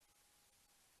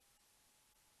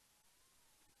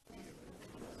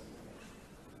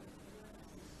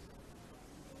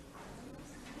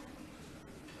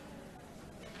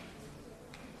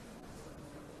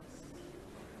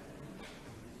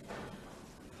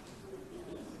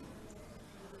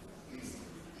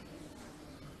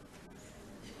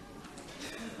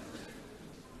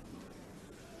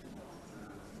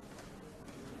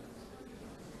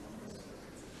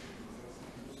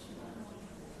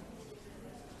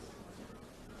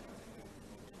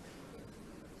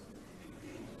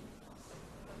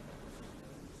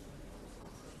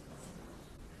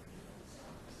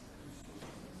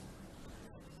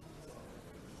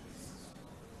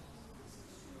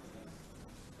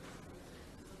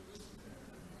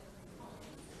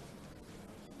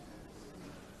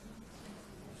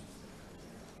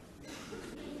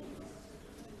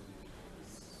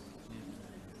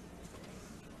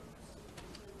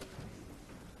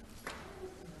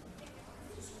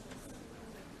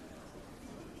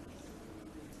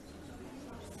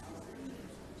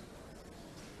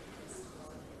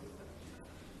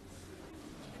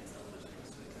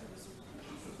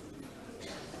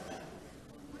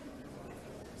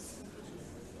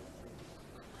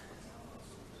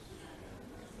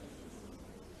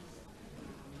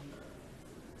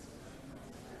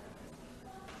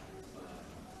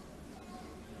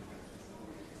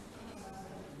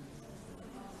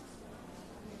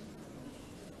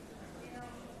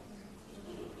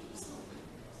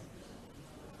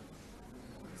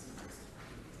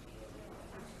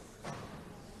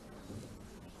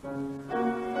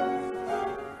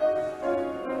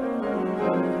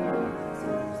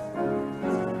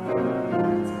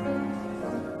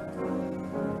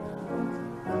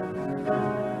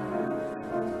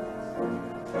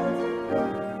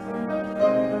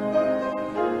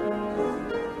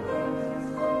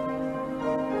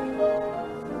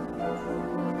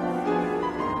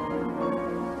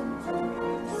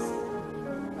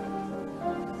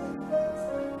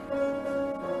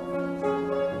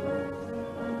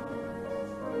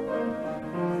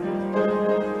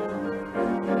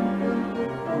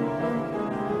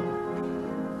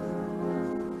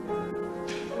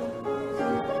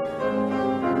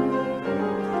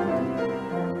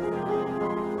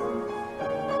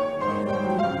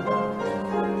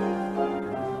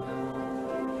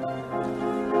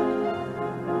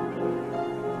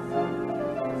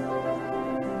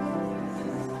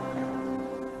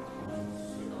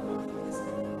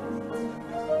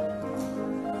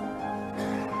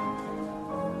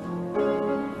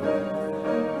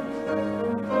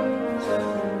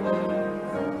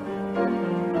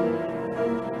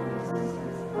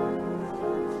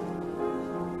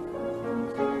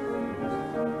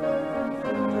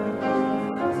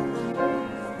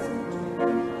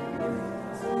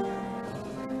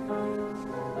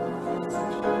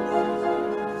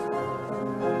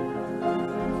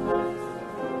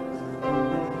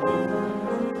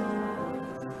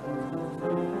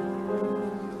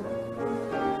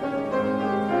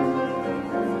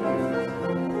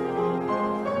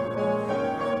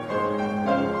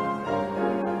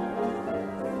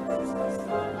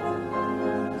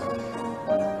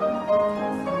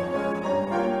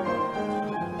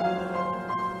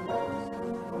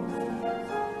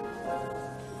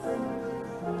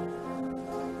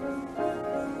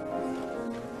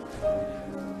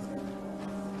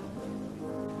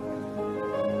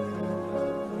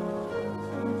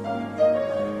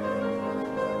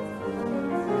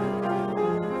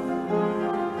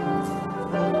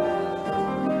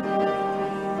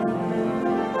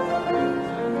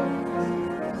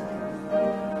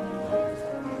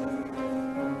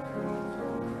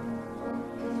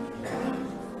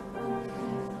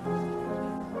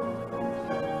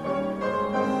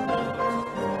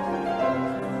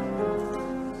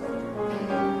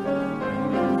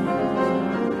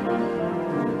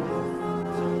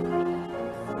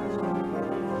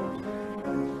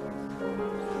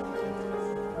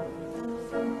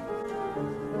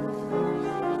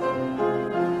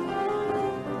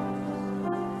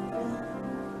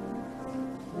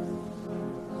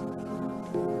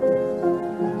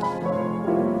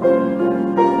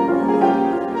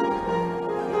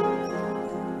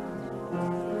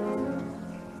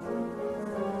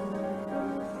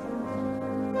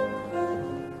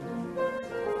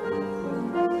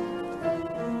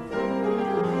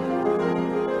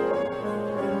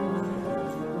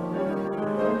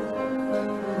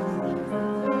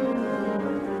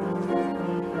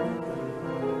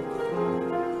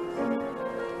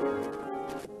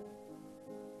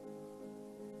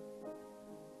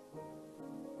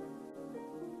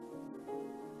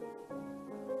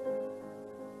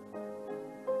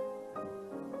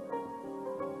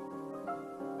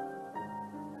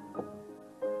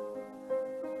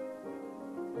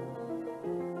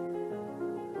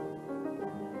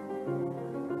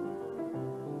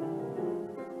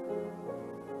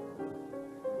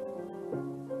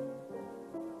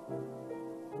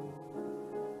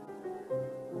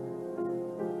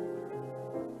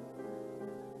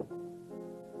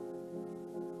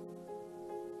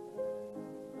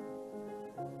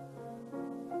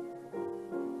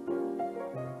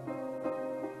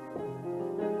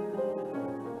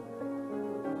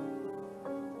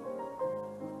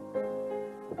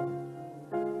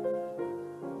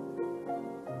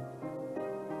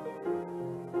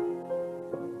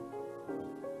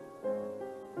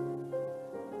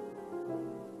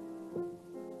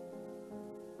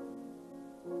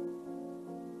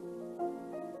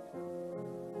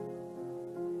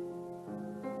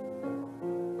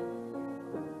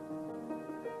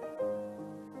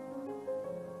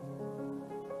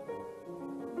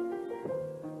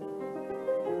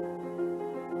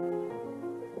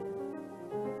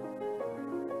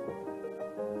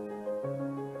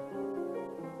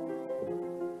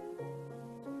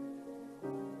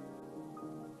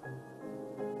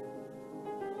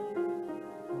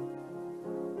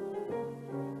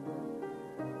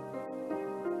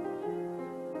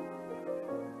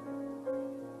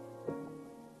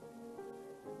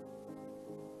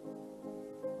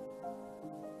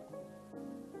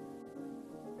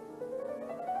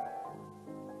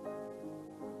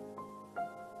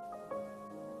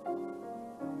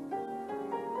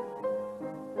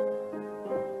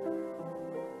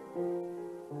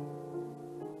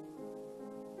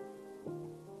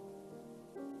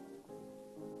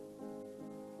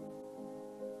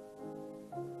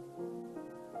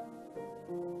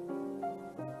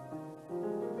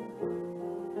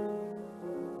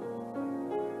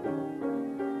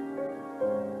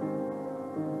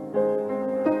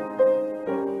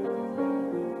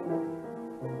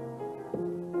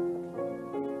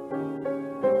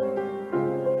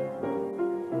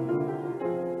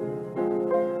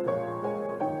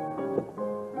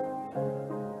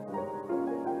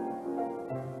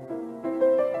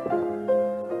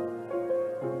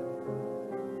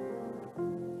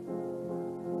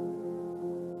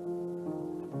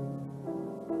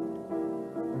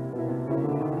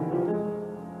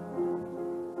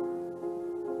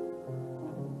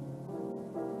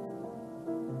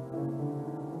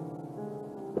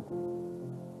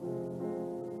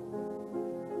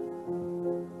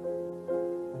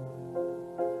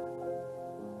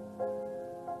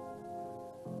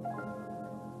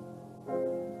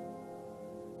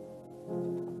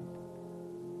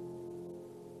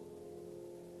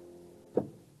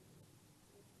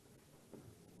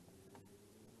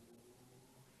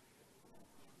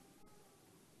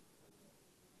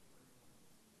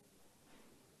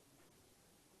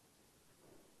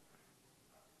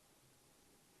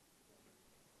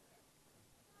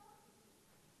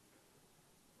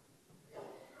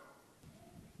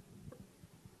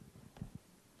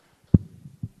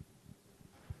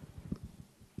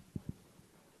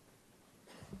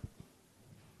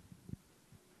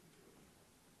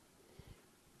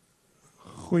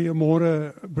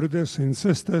Goeiemôre broeders en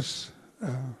susters,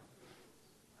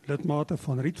 lidmate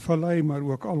van Rietvallei, maar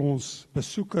ook al ons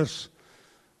besoekers,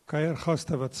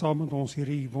 kuiergaste wat saam met ons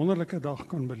hierdie wonderlike dag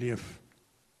kan beleef.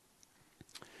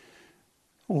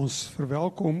 Ons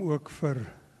verwelkom ook vir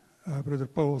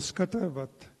broeder Paul Skutte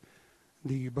wat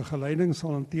die begeleiding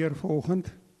sal hanteer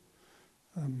vanoggend.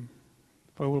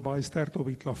 Paul baie sterk op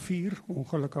die klavier,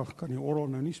 ongelukkig kan die orgel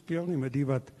nou nie speel nie, met die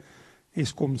wat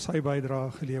Eskom sy bydrae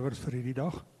gelewer vir hierdie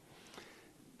dag.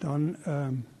 Dan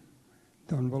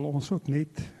wil ons ook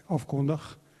net afkondig,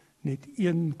 net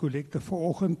een kollekte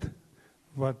vanoggend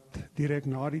wat direk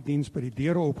na die diens by die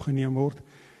deure opgeneem word.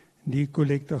 Die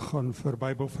kollekte gaan vir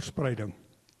Bybelverspreiding.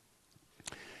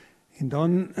 En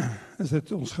dan is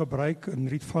dit ons gebruik in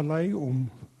Rietvallei om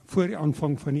voor die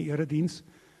aanvang van die erediens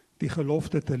die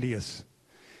gelofte te lees.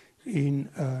 En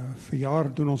vir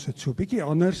jaar doen ons dit so 'n bietjie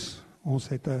anders. Ons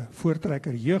het 'n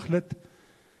voortrekker jeuglid,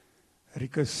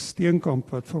 Rikus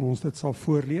Steenkamp, wat vir ons dit sal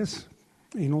voorlees.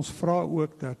 En ons vra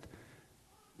ook dat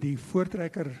die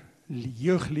voortrekker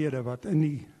jeuglede wat in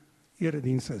die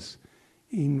erediens is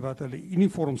en wat hulle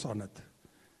uniforms aan het,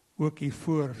 ook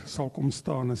hiervoor sal kom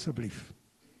staan asseblief.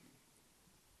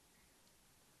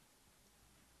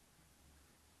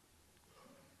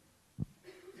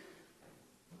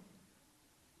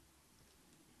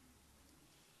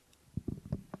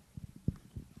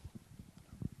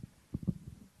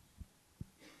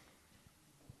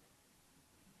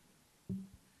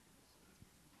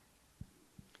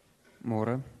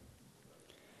 Môre.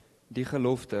 Die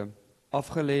gelofte,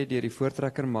 afgelê deur die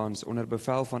voortrekkermans onder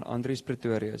bevel van Andries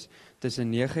Pretorius tussen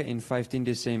 9 en 15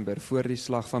 Desember voor die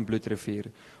slag van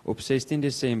Bloedrivier op 16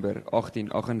 Desember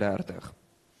 1838.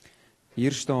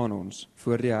 Hier staan ons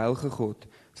voor die heilige God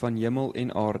van hemel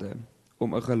en aarde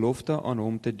om 'n gelofte aan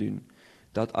hom te doen,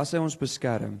 dat as hy ons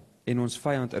beskerm en ons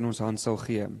vyand in ons hand sal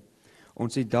gee,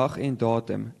 ons die dag en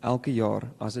datum elke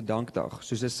jaar as 'n dankdag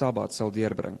soos 'n Sabbat sal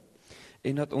deurbring,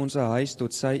 en dat ons 'n huis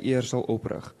tot sy eer sal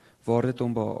oprig, waar dit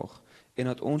hom behaag, en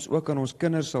dat ons ook aan ons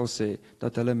kinders sal sê,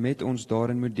 dat hulle met ons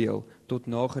daarin moet deel, tot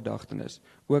nagedagtenis,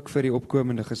 ook vir die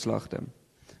opkomende geslagte.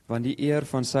 Want die eer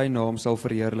van sy naam sal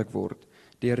verheerlik word,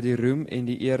 deur die roem en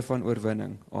die eer van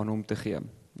oorwinning aan hom te gee.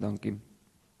 Dankie.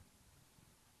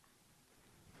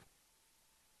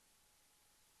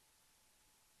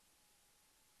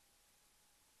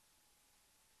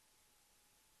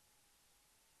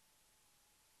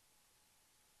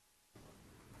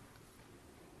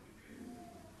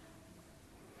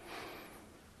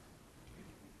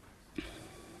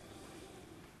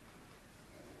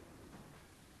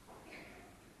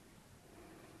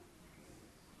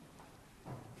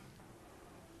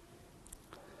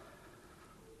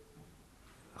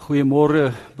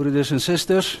 Goeiemôre broeders en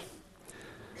susters.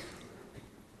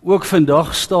 Ook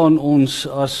vandag staan ons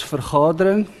as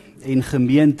vergadering en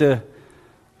gemeente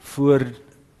voor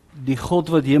die God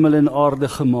wat hemel en aarde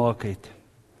gemaak het.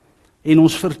 En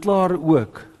ons verklaar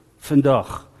ook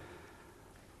vandag,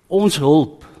 ons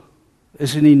hulp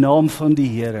is in die naam van die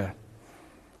Here.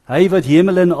 Hy wat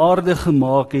hemel en aarde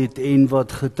gemaak het en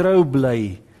wat getrou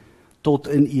bly tot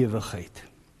in ewigheid.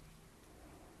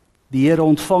 Die Here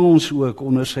ontvang ons ook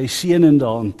onder sy seënende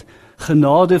hand,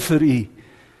 genade vir u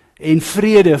en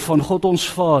vrede van God ons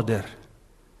Vader,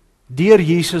 deur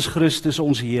Jesus Christus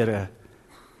ons Here,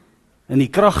 in die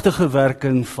kragtige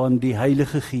werking van die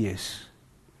Heilige Gees.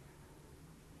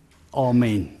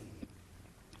 Amen.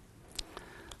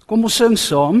 Kom ons sing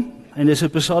saam, en dis 'n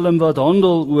psalm wat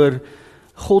handel oor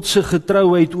God se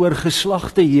getrouheid oor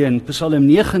geslagte heen, Psalm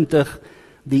 90,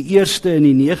 die 1ste en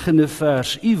die 9de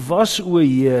vers. U was, o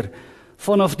Heer,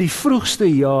 vanaf die vroegste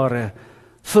jare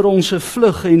vir ons 'n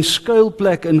vlug en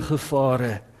skuilplek in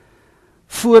gevare.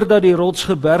 Voordat die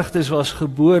rotsgebergtes was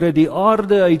gebore, die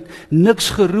aarde uit niks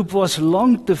geroep was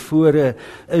lank tevore,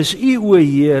 is u, o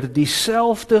Heer,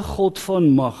 dieselfde God van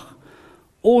mag,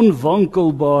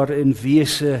 onwankelbaar in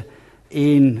wese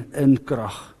en in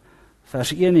krag.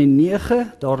 Vers 1 en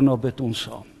 9, daarna bid ons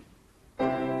saam.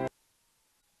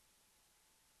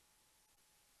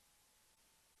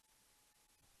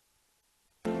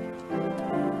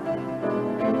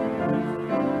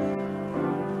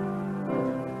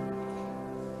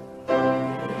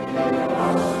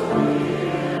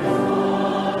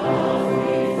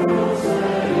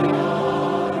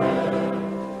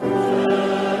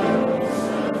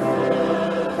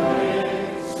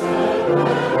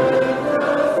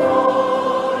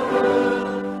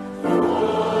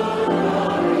 Oh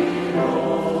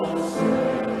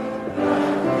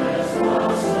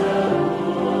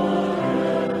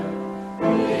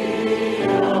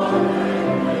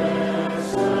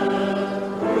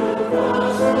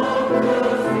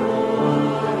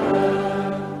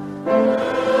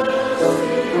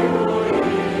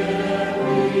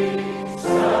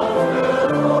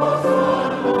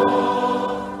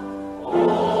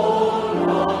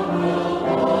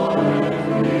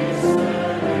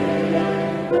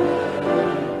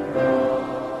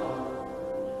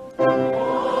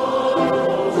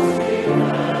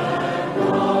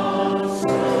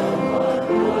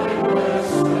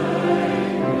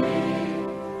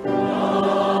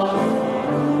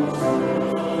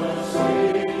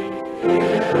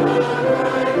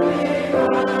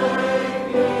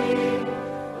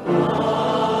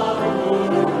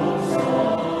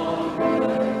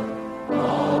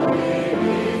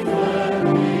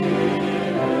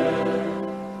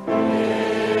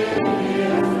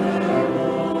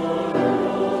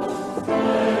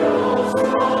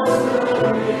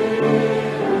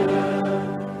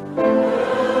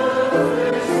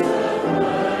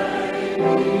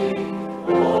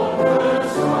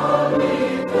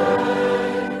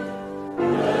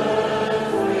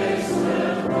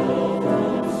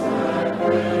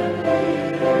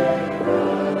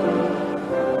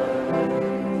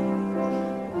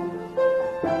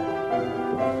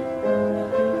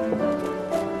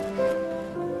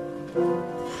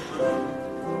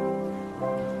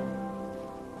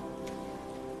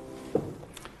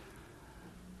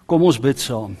Kom ons bid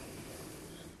saam.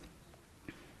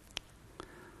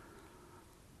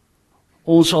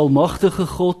 Ons almagtige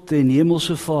God en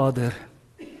hemelse Vader,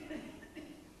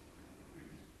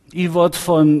 U wat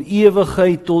van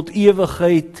ewigheid tot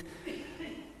ewigheid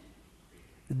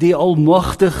die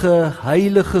almagtige,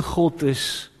 heilige God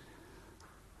is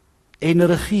en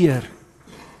regeer.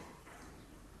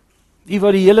 U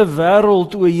wat die hele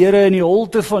wêreld, o Here, in die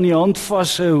holte van die hand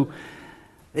vashou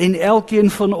en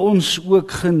elkeen van ons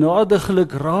ook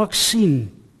genadiglik raak sien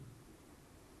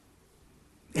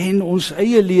en ons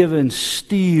eie lewens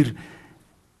stuur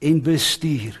en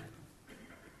bestuur.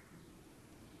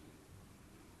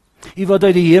 U wat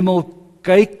uit die hemel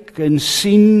kyk en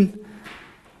sien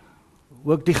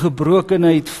ook die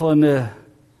gebrokenheid van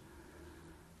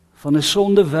 'n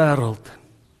sonde wêreld.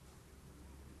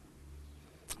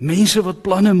 Mense wat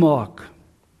planne maak.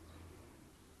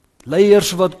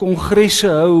 Leiers wat kongresse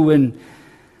hou en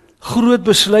groot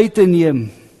besluite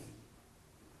neem.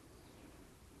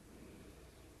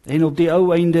 En op die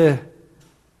ou einde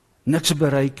niks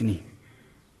bereik nie.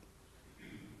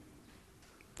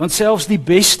 Want selfs die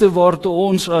beste waartoe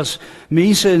ons as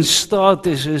mense in staat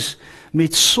is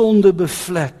met sonde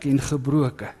bevlek en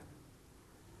gebroken.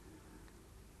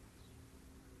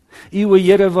 U, o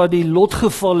Here, wat die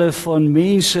lotgevalle van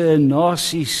mense en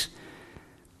nasies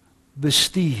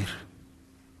bestuur.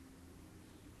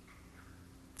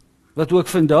 Wat ook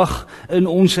vandag in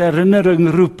ons herinnering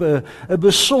roep, 'n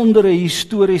besondere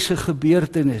historiese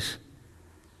gebeurtenis.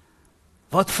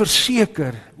 Wat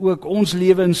verseker ook ons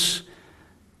lewens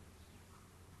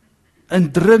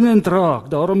indringend raak,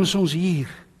 daarom is ons hier.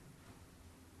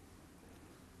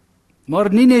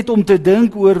 Maar nie net om te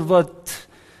dink oor wat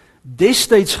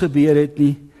destyds gebeur het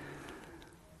nie,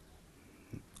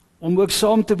 om ook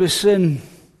saam te besin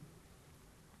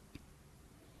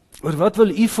oor wat wil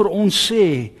U vir ons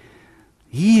sê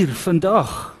hier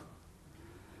vandag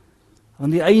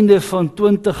aan die einde van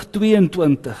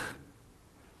 2022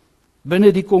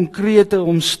 binne die konkrete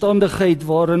omstandigheid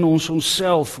waarin ons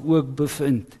onsself ook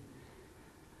bevind.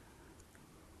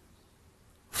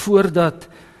 Voordat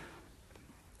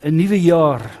 'n nuwe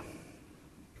jaar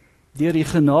deur die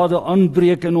genade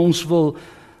aanbreek en ons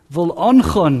wil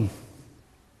aangaan,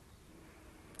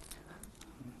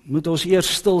 moet ons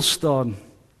eers stil staan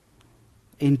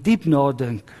en diep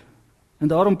nadink. En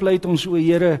daarom pleit ons, o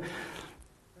Here,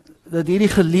 dat hierdie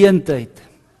geleentheid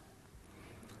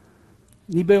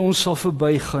nie by ons sal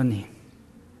verbygaan nie.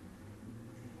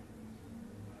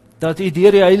 Dat U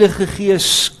deur die Heilige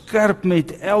Gees skerp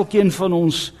met elkeen van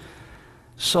ons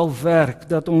sal werk,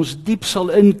 dat ons diep sal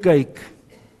inkyk,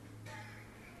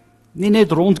 nie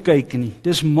net rondkyk nie,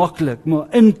 dis maklik, maar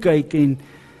inkyk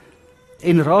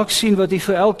en raak sien wat U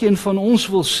vir elkeen van ons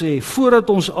wil sê, voordat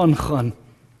ons aangaan.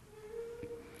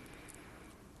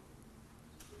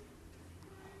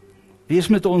 Wees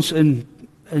met ons in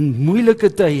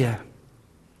moeilike tye,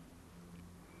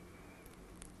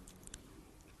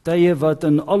 tye wat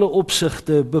in alle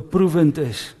opsigte beproewend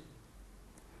is,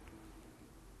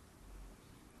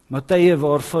 maar tye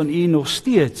waarvan U nog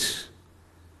steeds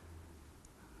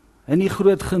in die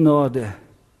groot genade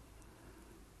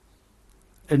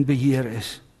in beheer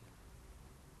is.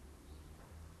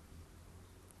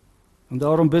 En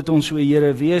daarom bid ons, o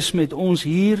Here, wees met ons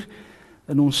hier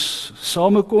in ons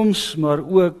samekoms, maar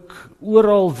ook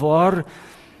oral waar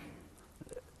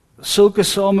sulke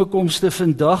samekomste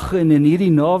vandag en in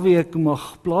hierdie naweek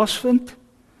mag plaasvind,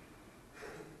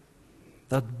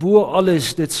 dat bo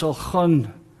alles dit sal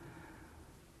gaan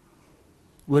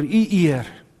oor U eer,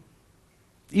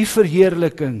 U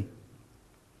verheerliking,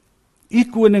 U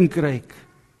koninkryk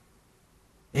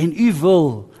en U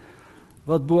wil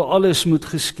wat bo alles moet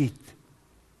geskied.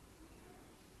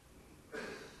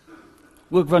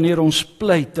 Ook wanneer ons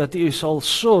pleit dat U sal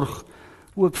sorg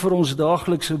ook vir ons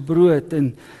daaglikse brood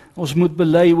en ons moet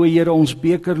bely, o Here, ons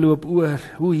beker loop oor,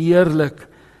 hoe heerlik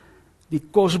die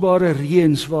kosbare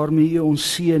reëns waarmee U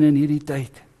ons seën in hierdie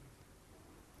tyd.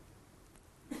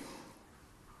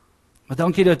 Maar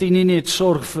dankie dat U nie net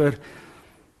sorg vir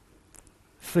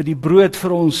die brood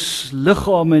vir ons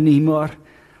liggame nie, maar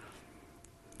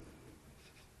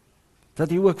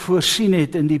dat U ook voorsien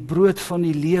het in die brood van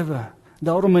die lewe.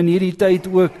 Daarom in hierdie tyd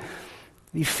ook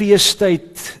die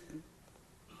feestyd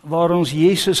waar ons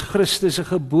Jesus Christus se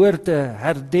geboorte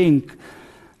herdenk,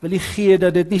 wil U gee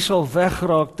dat dit nie sal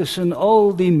wegraak tussen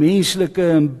al die menslike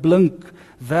en blink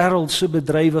wêreldse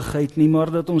bedrywigheid nie,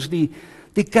 maar dat ons die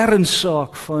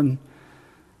kernsaak van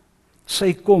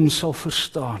sy kom sal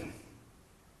verstaan.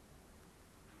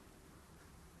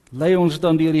 Lei ons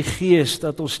dan deur die Gees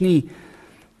dat ons nie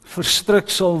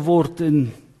verstrik sal word in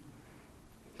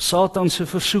Satan se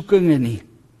versoekinge nie,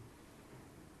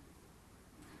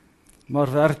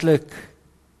 maar werklik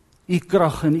u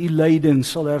krag en u leiding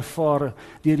sal ervaar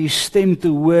deur die stem te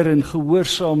hoor en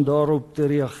gehoorsaam daarop te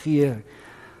reageer.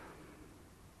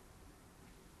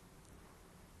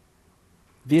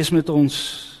 Wees met ons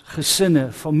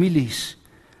gesinne, families,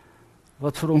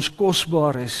 wat vir ons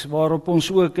kosbaar is, waarop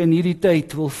ons ook in hierdie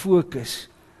tyd wil fokus.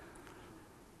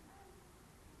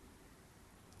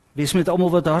 Wees met almal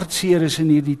wat hartseer is in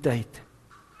hierdie tyd,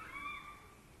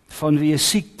 vanweë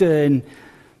siekte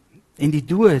en die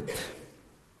dood.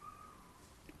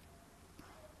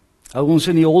 Hou ons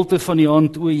in die holte van die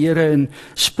hand, o Here, en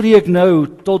spreek nou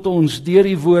tot ons deur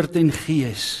die woord en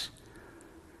gees.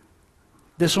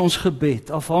 Dis ons gebed,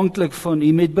 afhanklik van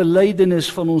U, met belydenis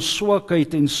van ons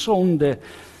swakheid en sonde,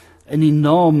 in die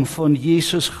naam van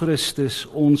Jesus Christus,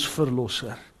 ons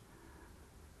verlosser.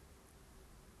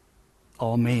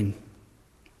 Amen.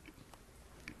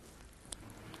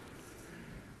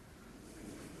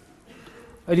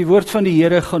 Uit die woord van die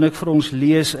Here gaan ek vir ons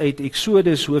lees uit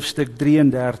Eksodus hoofstuk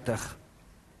 33.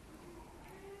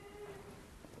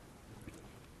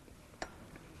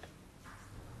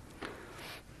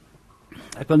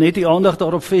 Ek wil net die aandag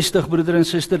daarop vestig, broeder en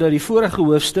suster, dat die vorige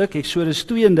hoofstuk, Eksodus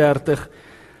 32,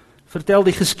 vertel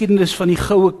die geskiedenis van die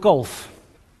goue kalf.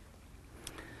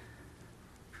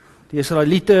 Die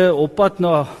Israeliete op pad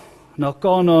na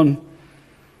Kanaan,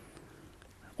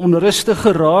 onrustig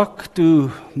geraak toe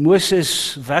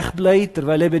Moses wegbly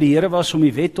terwyl hy by die Here was om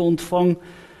die wet te ontvang,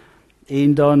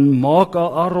 en dan maak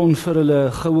Aaron vir hulle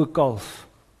 'n goue kalf.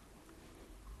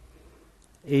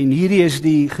 En hierdie is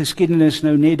die geskiedenis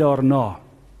nou net daarna.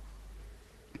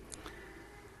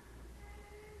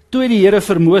 Toe het die Here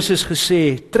vir Moses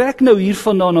gesê, trek nou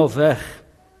hiervandaan af weg.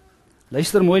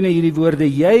 Luister mooi na hierdie woorde,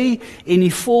 jy en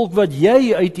die volk wat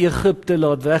jy uit Egipte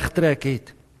laat wegtrek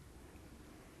het.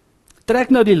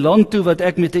 Trek na die land toe wat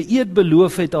ek met 'n eed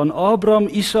beloof het aan Abraham,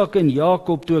 Isak en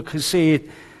Jakob toe ek gesê het,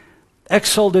 ek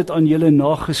sal dit aan julle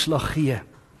nageslag gee.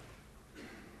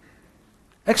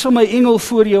 Ek sal my engel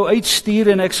voor jou uitstuur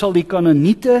en ek sal die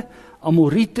Kanaaniete,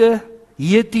 Amoriete,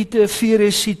 Hetiete,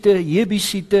 Feresiete,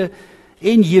 Jebusiete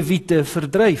en Jewiete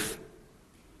verdryf.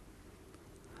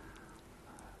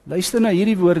 Luister na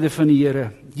hierdie woorde van die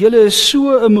Here. Julle is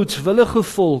so 'n moedswillige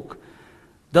volk,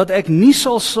 dat ek nie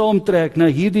sal saamtrek na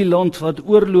hierdie land wat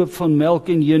oorloop van melk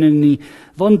en honing nie,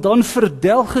 want dan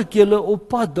verdelg ek julle op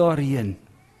pad daarheen.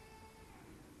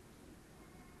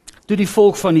 Toe die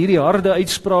volk van hierdie harde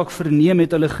uitspraak verneem,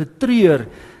 het hulle getreur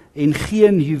en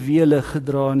geen juwele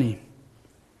gedra nie.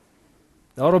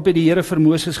 Daarop het die Here vir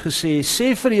Moses gesê,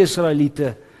 sê vir die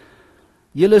Israeliete,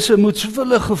 julle is 'n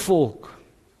moedswillige volk.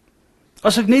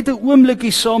 As ek net 'n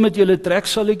oombliekie saam met julle trek,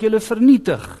 sal ek julle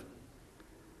vernietig.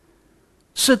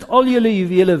 Sit al julle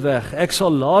juwele weg, ek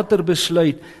sal later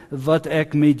besluit wat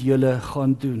ek met julle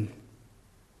gaan doen.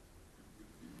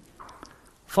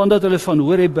 Vandat hulle van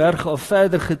Horebberg af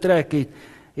verder getrek het,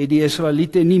 het die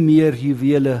Israeliete nie meer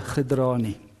juwele gedra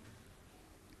nie.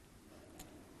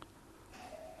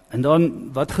 En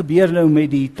dan, wat gebeur nou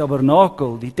met die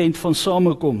tabernakel, die tent van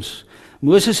samekoms?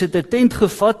 Moses het 'n tent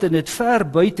gevat en dit ver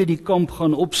buite die kamp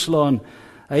gaan opslaan.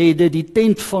 Hy het dit die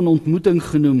tent van ontmoeting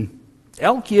genoem.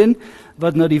 Elkeen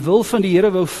wat na die wil van die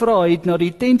Here wou vra, het na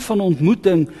die tent van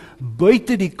ontmoeting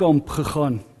buite die kamp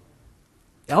gegaan.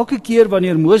 Elke keer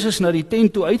wanneer Moses na die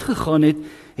tent toe uitgegaan het,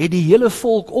 het die hele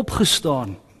volk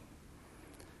opgestaan.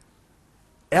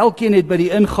 Elkeen het by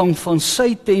die ingang van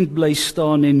sy tent bly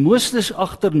staan en Moses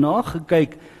agterna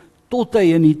gekyk tot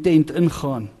hy in die tent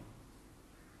ingaan.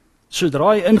 Sodra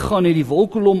hy ingaan, het die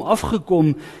wolkkolom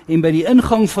afgekom en by die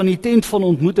ingang van die tent van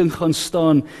ontmoeting gaan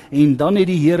staan en dan het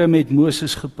die Here met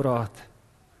Moses gepraat.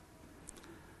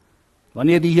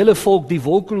 Wanneer die hele volk die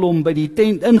wolkkolom by die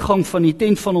ingang van die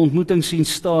tent van ontmoeting sien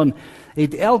staan,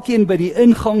 het elkeen by die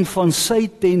ingang van sy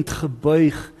tent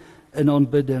gebuig in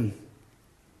aanbidding.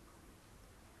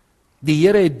 Die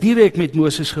Here het direk met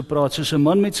Moses gepraat soos 'n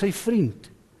man met sy vriend.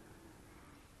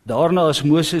 Daarna is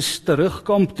Moses terug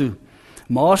kamp toe,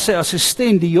 maar sy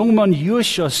assistent, die jongman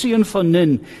Josua, seun van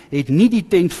Nun, het nie die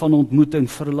tent van ontmoeting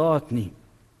verlaat nie.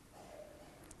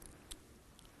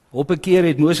 Op 'n keer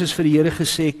het Moses vir die Here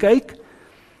gesê, kyk,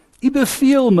 U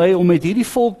beveel my om met hierdie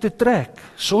volk te trek,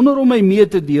 sonder om my mee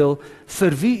te deel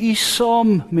vir wie U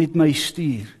saam met my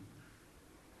stuur.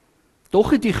 Tog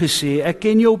het U gesê, ek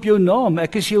ken jou op jou naam,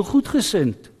 ek is jou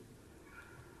goedgesind.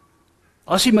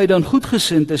 As U my dan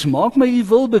goedgesind is, maak my U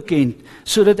wil bekend,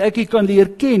 sodat ek U kan leer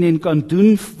ken en kan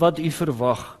doen wat U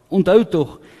verwag. Onthou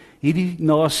tog, hierdie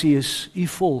nasie is U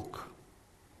volk.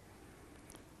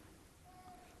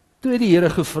 Toe het die Here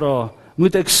gevra,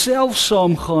 moet ek self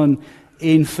saamgaan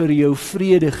en vir jou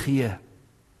vrede gee.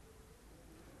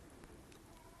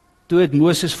 Toe het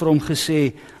Moses vir hom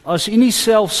gesê, as u nie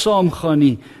self saamgaan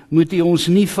nie, moet u ons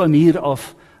nie van hier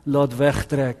af laat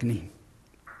wegtrek nie.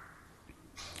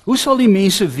 Hoe sal die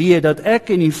mense weet dat ek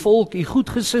en die volk u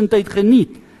goedgesindheid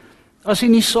geniet, as u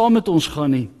nie saam met ons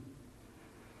gaan nie?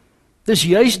 Dis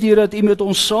juis deurdat u met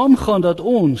ons saamgaan dat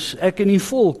ons, ek en die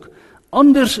volk,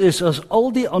 anders is as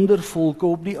al die ander volke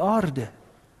op die aarde.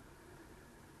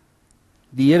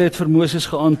 Die Here het vir Moses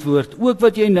geantwoord, ook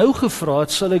wat jy nou gevra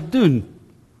het, sal ek doen.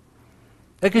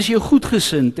 Ek is jou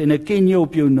goedgesind en ek ken jou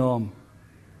op jou naam.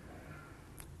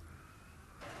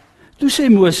 Toe sê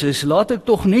Moses, laat ek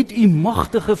tog net u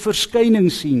magtige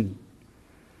verskyning sien.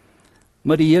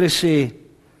 Maar die Here sê,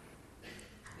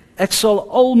 ek sal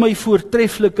al my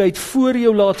voortreffelikheid voor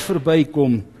jou laat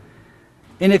verbykom,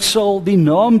 en ek sal die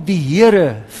naam die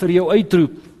Here vir jou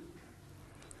uitroep.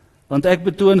 Want ek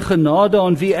betoon genade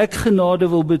aan wie ek genade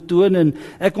wil betoon, en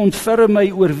ek ontferm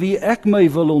my oor wie ek my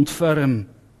wil ontferm.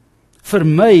 Vir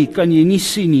my kan jy nie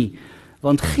sien nie,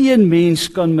 want geen mens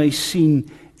kan my sien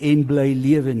en bly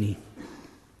lewe nie.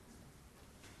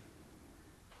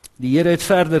 Die Here het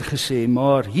verder gesê,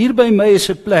 maar hier by my is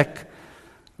 'n plek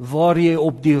waar jy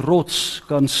op die rots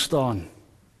kan staan.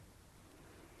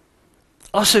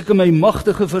 As ek in my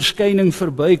magtige verskyning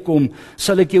verbykom,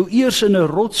 sal ek jou eers in 'n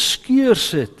rotsskeur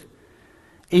sit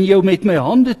en jou met my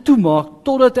hande toemaak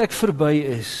totdat ek verby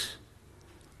is.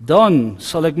 Dan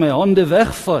sal ek my hande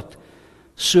wegvat,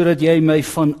 sodat jy my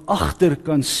van agter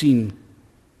kan sien.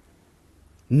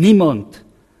 Niemand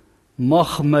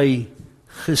mag my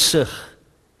gesig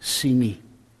sien nie.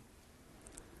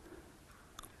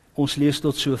 Ons lees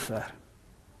tot sover.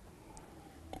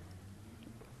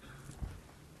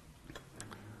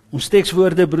 Ons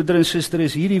tekswoorde, broeder en suster,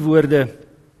 is hierdie woorde,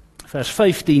 vers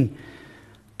 15.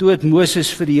 Toe het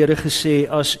Moses vir die Here gesê,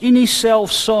 as u nie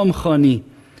self saamgaan nie,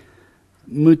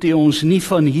 moet u ons nie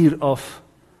van hier af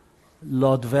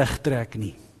laat wegtrek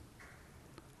nie.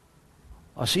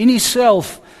 As u nie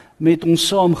self met ons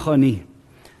saamgaan nie,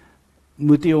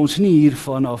 moet u ons nie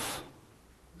hiervan af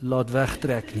laat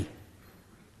wegtrek nie.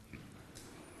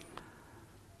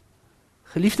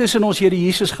 Geliefdes in ons Here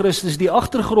Jesus Christus, die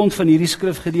agtergrond van hierdie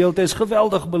skrifgedeelte is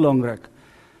geweldig belangrik.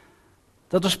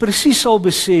 Dat ons presies sal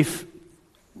besef,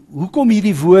 hoekom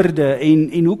hierdie woorde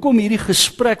en hoekom hierdie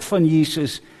gesprek van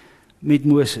Jesus met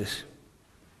Moses.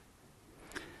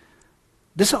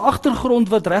 Dis 'n agtergrond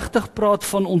wat regtig praat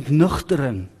van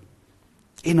ontnugtering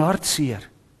en hartseer.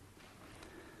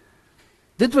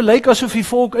 Dit wil lyk asof die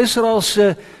volk Israel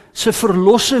se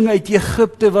verlossing uit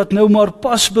Egipte, wat nou maar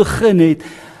pas begin het,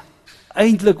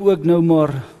 eintlik ook nou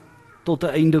maar tot 'n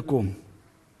einde kom.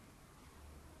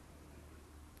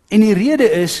 En die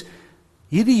rede is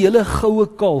hierdie hele goue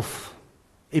kalf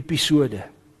episode.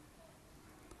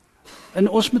 En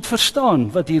ons moet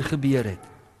verstaan wat hier gebeur het.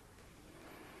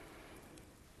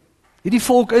 Hierdie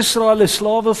volk Israel, 'n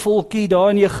slawevolkie daar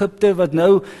in Egipte, wat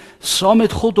nou saam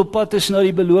met God op pad is na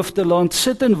die beloofde land,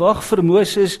 sit en wag vir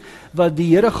Moses, wat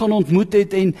die Here gaan ontmoet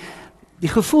het, en die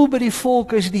gevoel by die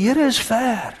volk is, die Here is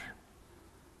ver.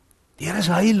 Die Here is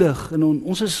heilig, en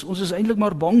ons is eintlik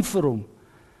maar bang vir hom.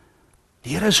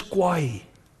 Die Here is kwaai.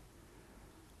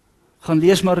 Gaan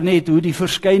lees maar net hoe die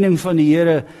verskyning van die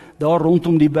Here daar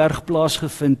rondom die berg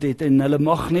plaasgevind het, en hulle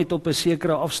mag net op 'n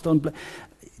sekere afstand bly.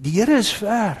 Die Here is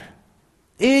ver.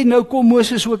 En nou kom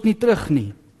Moses ook nie terug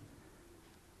nie.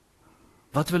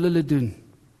 Wat wil hulle doen?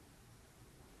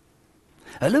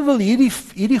 Hulle wil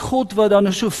hierdie God wat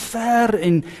dan so ver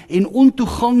en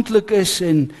ontoeganklik is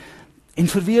en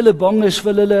vir wie hulle bang is,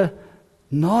 wil hulle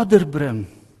nader bring,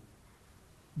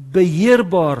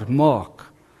 beheerbaar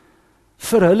maak,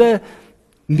 vir hulle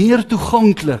meer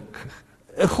toeganklik,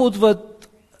 'n God wat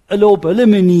hulle op hulle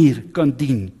manier kan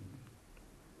dien.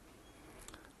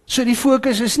 So die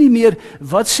fokus is nie meer,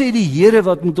 wat sê die Here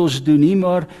wat moet ons doen nie,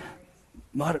 maar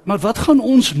wat gaan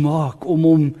ons maak om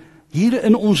hom hier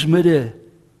in ons midde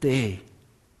te hê?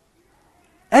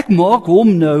 Ek maak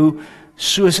hom nou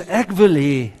soos ek wil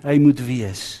hê hy moet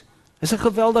wees. Dis 'n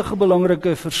geweldige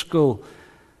belangrike verskil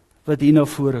wat hier na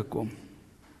vore kom.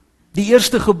 Die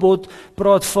eerste gebod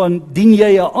praat van, dien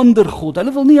jy 'n ander God?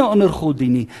 Hulle wil nie 'n ander God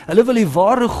dien nie. Hulle wil die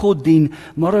ware God dien,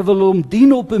 maar hulle wil hom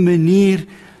dien op 'n manier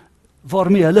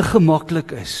waarmee hulle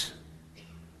gemaklik is.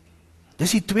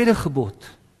 Dis die tweede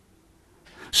gebod.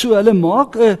 So hulle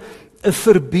maak 'n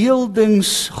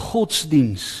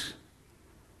verbeeldingsgodsdiens.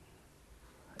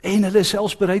 En hulle is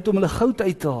selfs bereid om hulle goud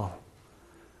uit te haal,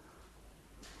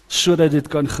 sodat dit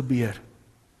kan gebeur.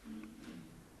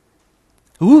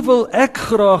 Hoe wil ek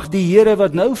graag die Here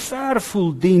wat nou ver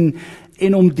voel dien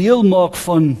en hom deel maak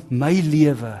van my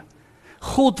lewe?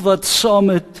 God wat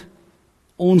saam met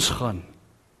ons gaan.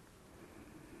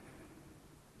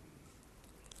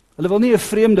 Hulle wil nie 'n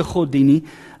vreemde God dien nie,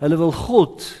 hulle wil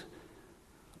God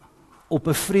op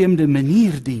 'n vreemde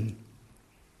manier dien.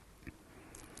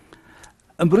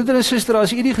 En broeder en suster,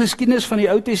 as jy die geskiedenis van die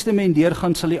Ou Testament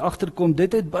deurgaan, sal jy agterkom,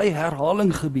 dit het by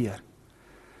herhaling gebeur.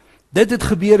 Dit het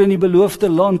gebeur in die beloofde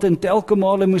land en telke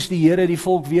male moes die Here die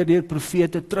volk weer deur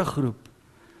profete terugroep.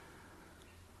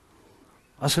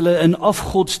 As hulle in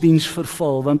afgodsdiens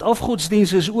verval, want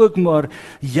afgodsdiens is ook maar,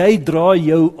 jy dra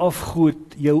jou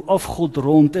afgod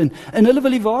rond en hulle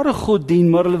wil die ware God dien,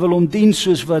 maar hulle wil hom dien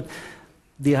soos wat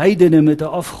die heidene met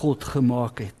 'n afgod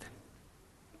gemaak het.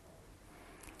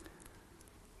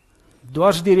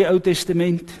 Dwars deur die Ou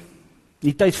Testament,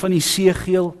 die tyd van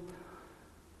Esegiel,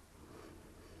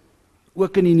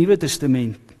 ook in die Nuwe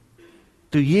Testament,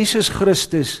 toe Jesus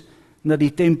Christus na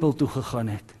die tempel toe gegaan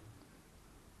het.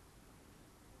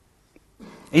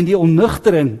 En die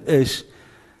onnugtering is,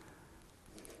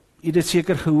 jy het dit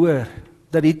seker gehoor,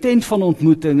 dat die tent van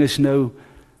ontmoeting is nou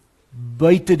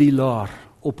buite die laar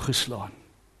opgeslaan.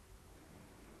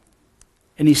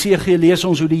 In Esegiel lees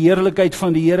ons hoe die heerlikheid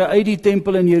van die Here uit die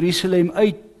tempel in Jerusalem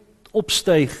uit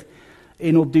opstyg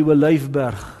en op die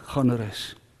Olyfberg gaan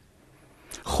rus.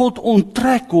 God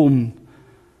onttrek hom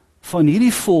van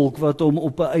hierdie volk wat hom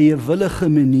op 'n eierwillige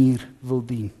manier wil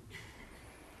dien.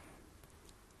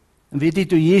 En weet jy,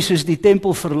 toe Jesus die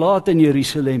tempel verlaat in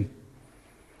Jerusalem,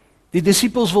 die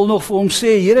disippels wil nog vir hom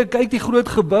sê, Here, kyk die groot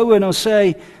geboue, en dan sê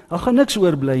hy, daar gaan niks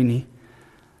oorbly nie.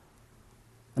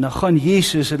 En dan gaan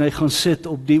Jesus en hy gaan sit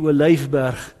op die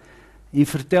Olyfberg en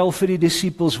vertel vir die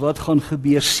disippels wat gaan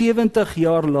gebeur. 70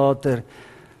 jaar later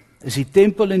is die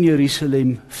tempel in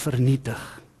Jerusalem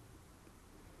vernietig.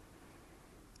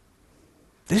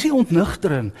 Dis die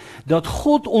ontnugtering, dat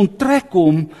God onttrek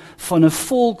hom van 'n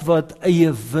volk wat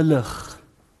eiewillig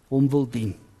hom wil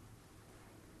dien.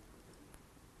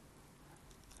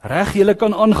 Reg, julle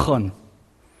kan aangaan,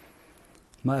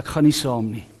 maar ek gaan nie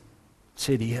saam nie,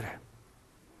 sê die Here.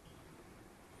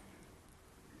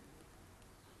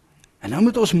 En nou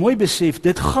moet ons mooi besef,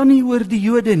 dit gaan nie oor die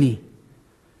Jode nie.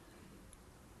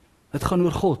 Dit gaan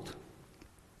oor God.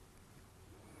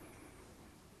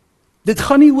 Dit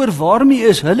gaan nie oor waarmee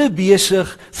is hulle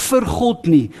besig vir God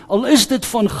nie, al is dit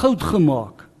van goud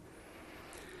gemaak.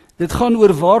 Dit gaan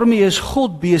oor waarmee is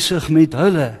God besig met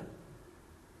hulle.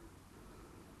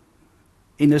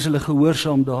 En is hulle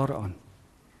gehoorsaam daaraan.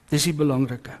 Dis die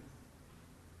belangrike.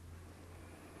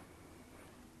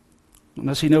 En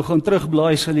as jy nou gaan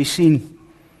terugblaai, sal jy sien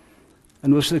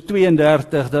in hoofstuk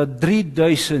 32 dat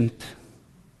 3000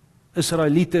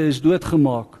 Israeliete is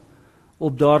doodgemaak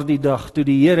op daardie dag, toe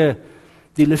die Here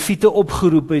die Lewiete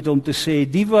opgeroep het om te sê,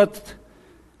 die wat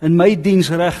in my diens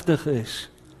regtig is,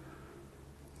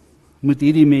 moet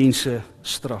hierdie mense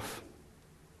straf.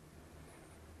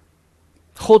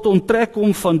 God onttrek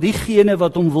hom van diegene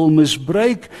wat hom wil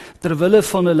misbruik terwille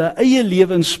van hulle eie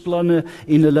lewensplanne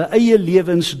en hulle eie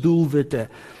lewensdoelwitte.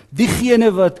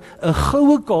 Diegene wat 'n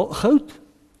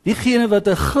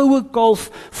goue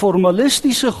kalf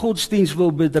formalistiese godsdiens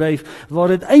wil bedryf, waar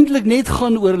dit eintlik net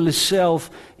gaan oor hulle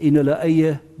self en hulle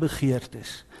eie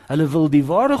begeertes. Hulle wil die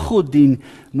ware God dien,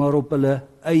 maar op hulle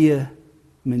eie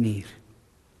manier.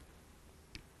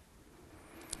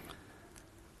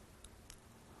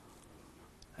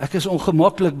 Ek is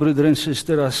ongemaklik, broeder en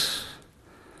suster,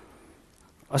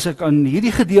 as ek aan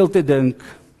hierdie gedeelte dink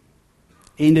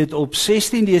en dit op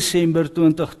 16 Desember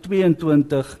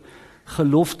 2022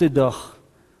 gelofte dag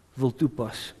wil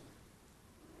toepas.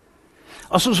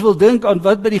 As ons wil dink aan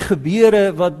wat by die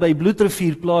gebeure wat by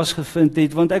Bloedrivier plaasgevind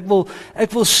het, want ek wil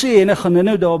sê, en ek gaan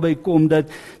nou daarby kom, dat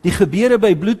die gebeure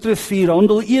by Bloedrivier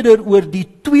handel eerder oor die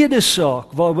tweede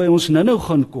saak waarby ons nou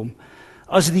gaan kom,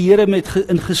 as die Here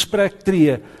in gesprek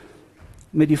tree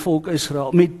met die volk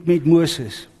Israel, met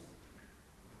Moses.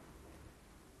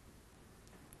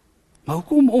 Maar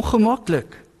hoekom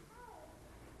ongemaklik?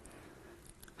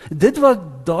 Dit wat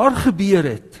daar gebeur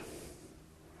het,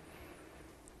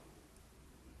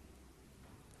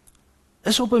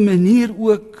 is op 'n manier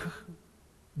ook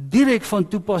direk van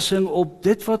toepassing op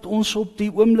dit wat ons op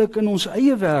die oomblik in ons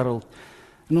eie wêreld,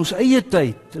 in ons eie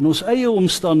tyd, in ons eie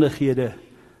omstandighede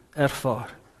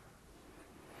ervaar.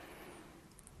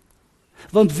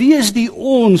 Want wie is die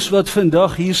ons wat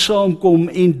vandag hier saamkom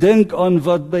en dink aan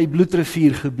wat by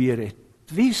Bloedrivier gebeur het?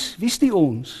 Wie's die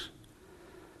ons?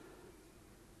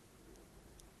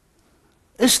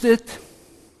 Is dit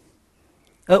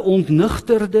 'n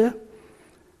ontnugterde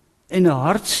en 'n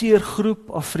hartseer groep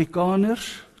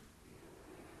Afrikaners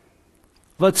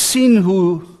wat sien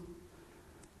hoe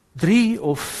 3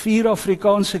 of 4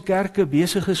 Afrikaanse kerke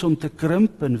besig is om te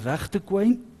krimp en weg te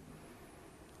kwyn,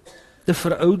 te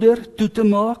verouder, toe te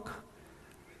maak,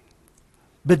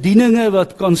 bedieninge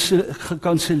wat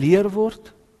gekanselleer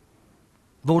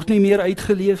word nie meer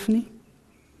uitgeleef nie.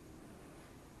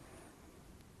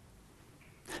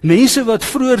 Mense wat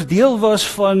vroeër deel was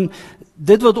van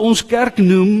dit wat ons kerk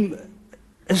noem,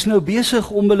 is nou besig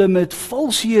om hulle met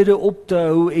valshede op te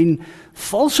hou en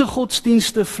valse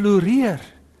godsdienste floreer.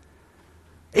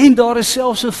 En daar is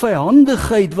selfs 'n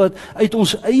vyhandigheid wat uit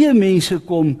ons eie mense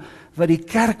kom, wat die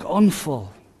kerk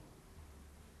aanval.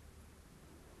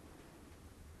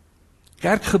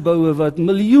 Kerkgeboue wat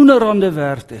miljoene rande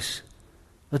werd is,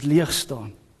 wat leeg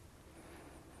staan.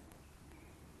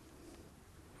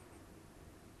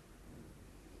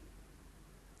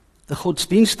 'n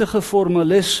godsdienstige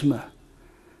formalisme,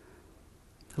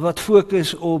 wat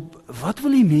fokus op, wat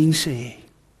wil die mense hê?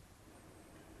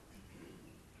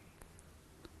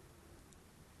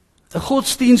 'n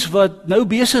godsdiens wat nou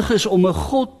besig is om 'n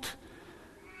God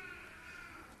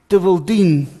te wil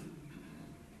dien,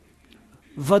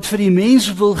 wat vir die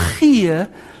mens wil gee,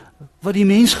 wat die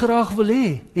mens graag wil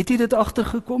hê. Het jy dit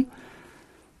agtergekom?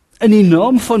 In die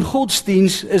naam van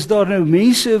godsdiens is daar nou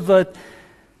mense wat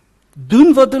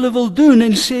doen wat hulle wil doen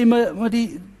en sê, maar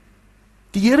die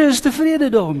Here is tevrede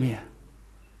daarmee.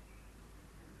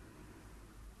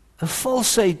 'n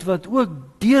valsheid wat ook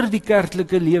deur die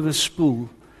kerklike lewe spoel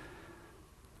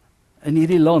in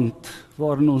hierdie land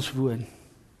waarin ons woon.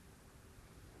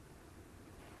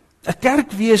 'n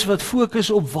kerkwees wat fokus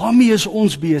op waarmee is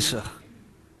ons besig,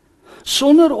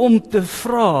 sonder om te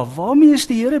vra, waarmee is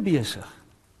die Here besig?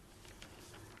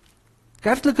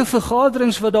 Kerklike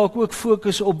vergaderings wat dalk ook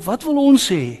fokus op, wat wil ons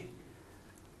hê?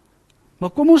 Maar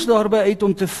kom ons daarby uit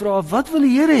om te vra, wat wil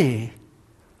die Here hê?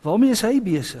 Waarmee is hy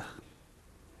besig?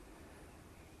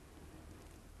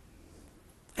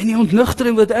 En die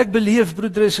ontnugtering wat ek beleef,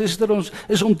 broeder en suster,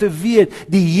 is om te weet,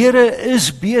 die Here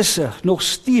is besig, nog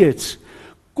steeds,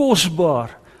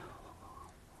 kosbaar,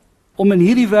 om in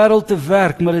hierdie wêreld te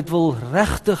werk, maar dit wil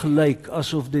regtig lyk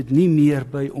asof dit nie meer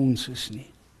by ons is nie.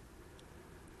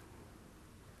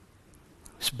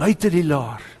 Is buite die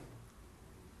laar.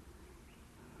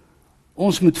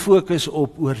 Ons moet fokus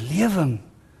op oorlewing.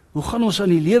 Hoe gaan ons aan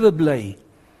die lewe bly?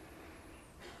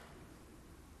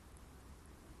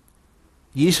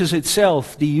 Jesus het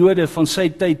self die Jode van sy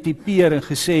tyd tipeer en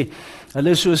gesê,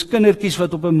 hulle is soos kindertjies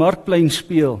wat op 'n markplein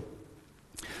speel.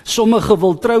 Sommige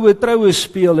wil troue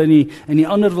speel en die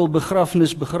ander wil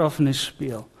begrafnis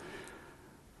speel.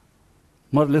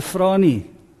 Maar hulle vra nie,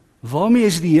 waarmee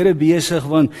is die Here besig,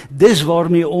 want dis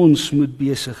waarmee ons moet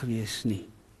besig wees nie.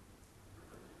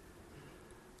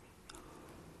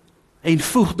 En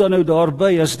voeg dan nou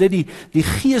daarby, as dit die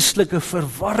geestelike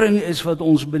verwarring is wat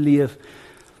ons beleef,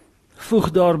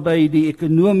 voeg daarby die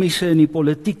ekonomiese en die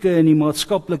politieke en die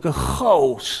maatskaplike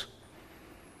chaos.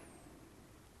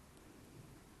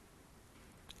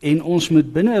 En ons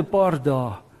moet binne 'n paar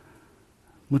dae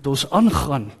moet ons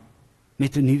aangaan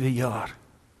met 'n nuwe jaar.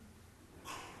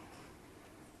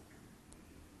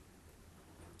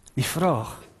 Die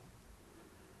vraag,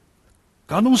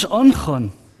 kan ons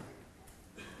aangaan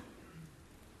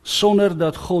sonder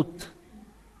dat God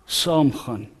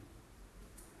saamgaan?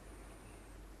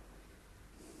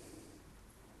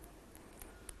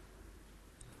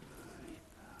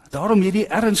 Daarom hierdie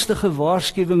ernstige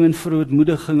waarskuwing en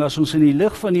verootmoediging as ons in die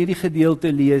lig van hierdie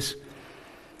gedeelte lees,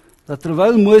 dat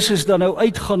terwyl Moses dan nou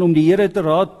uitgaan om die Here te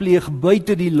raadpleeg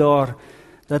buite die laar,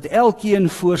 dat elkeen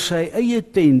voor sy eie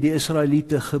tent die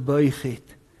Israeliete gebuig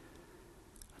het.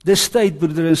 Dis tyd,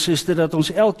 broeder en suster, dat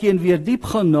ons elkeen weer diep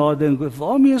gaan nadink,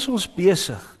 waarmee is ons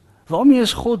besig? Waarmee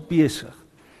is God besig?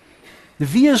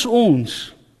 Wie is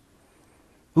ons?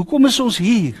 Hoekom is ons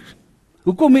hier?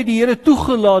 Hoekom het die Here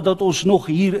toegelaat dat ons nog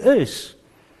hier is?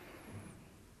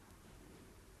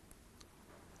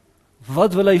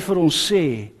 Wat wil hy vir ons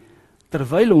sê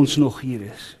terwyl ons nog hier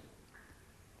is?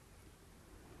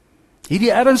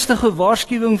 Hierdie ernstige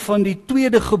waarskuwing van die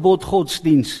tweede gebod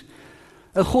godsdiens,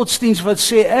 'n godsdiens wat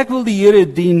sê ek wil die Here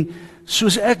dien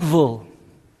soos ek wil.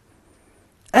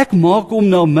 Ek maak hom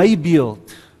na my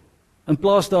beeld in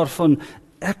plaas daarvan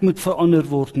ek moet verander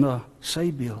word na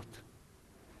sy beeld.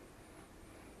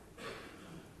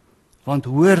 Want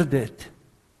hoor dit,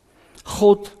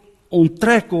 God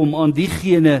onttrek hom aan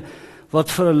diegene wat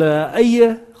vir hulle 'n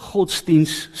eie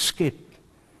godsdiens skep.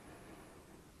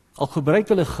 Al gebruik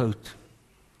hulle goud,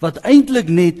 wat eintlik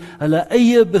net hulle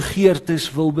eie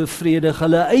begeertes wil bevredig,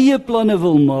 hulle eie planne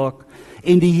wil maak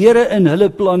en die Here in hulle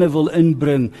planne wil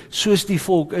inbring, soos die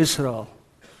volk Israel.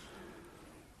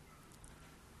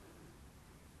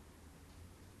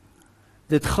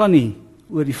 Dit gaan nie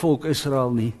oor die volk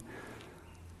Israel nie.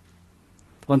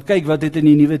 Want kyk wat het in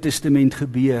die Nuwe Testament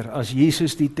gebeur as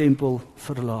Jesus die tempel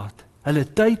verlaat. Hulle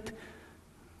tyd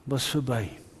was verby.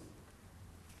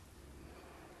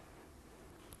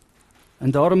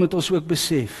 En daarom moet ons ook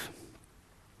besef,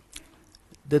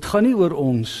 dit gaan nie oor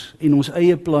ons en ons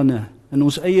eie planne en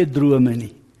ons eie drome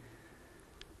nie.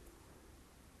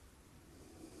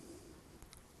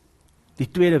 Die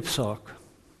tweede saak,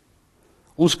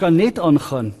 ons kan net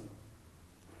aangaan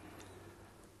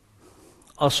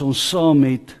as ons saam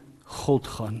met God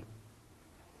gaan.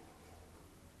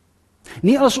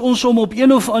 Nie as ons hom op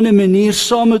een of ander manier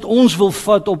saam met ons wil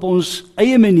vat op ons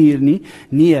eie manier nie.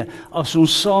 Nee, as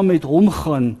ons saam met hom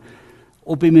gaan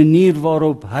op die manier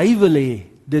waarop hy wil hê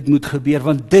dit moet gebeur,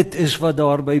 want dit is wat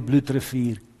daar by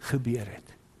Bloedrivier gebeur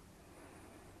het.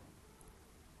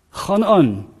 Gaan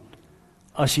aan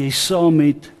as jy saam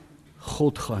met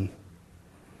God gaan.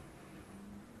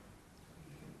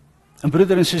 En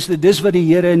broeder en suster, dis wat die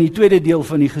Here in die tweede deel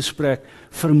van die gesprek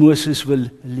vir Moses wil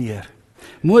leer.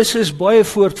 Moses baie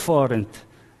voortvarend.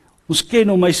 Ons ken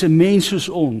hom, hy's 'n mens soos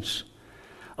ons.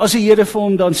 As die Here vir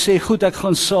hom dan sê, goed, ek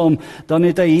gaan saam, dan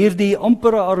het hy hierdie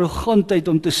ampere arrogantheid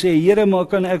om te sê, Here, maar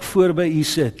kan ek voor by u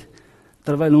sit,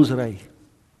 terwyl ons ry?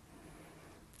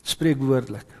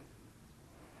 Spreekwoordelik.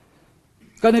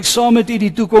 Kan ek saam met u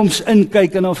die toekoms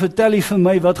inkyk en dan vertel u vir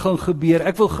my wat gaan gebeur?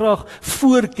 Ek wil graag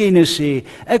voorkennis hê,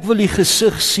 ek wil die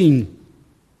gesig sien.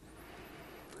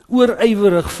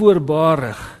 Oorywerig,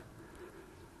 voorbarig.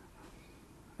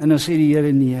 En dan sê die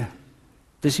Here, nee,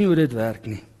 dis nie hoe dit werk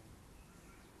nie.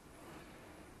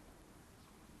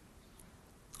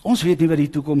 Ons weet nie wat die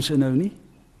toekoms inhou nie.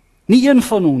 Nie een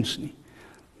van ons nie.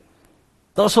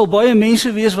 Daar sal baie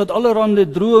mense wees wat allerhande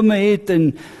drome het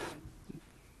en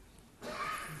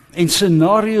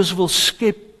scenario's wil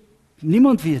skep.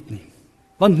 Niemand weet nie.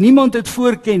 Want niemand het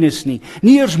voorkennis nie.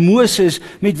 Nie eers Moses,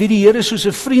 met wie die Here soos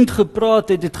 'n vriend gepraat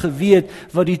het geweet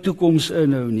wat die toekoms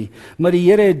inhou nie. Maar die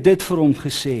Here het dit vir hom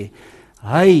gesê.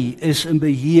 Hy is in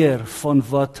beheer van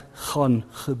wat gaan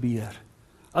gebeur.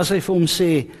 As hy vir hom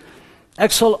sê,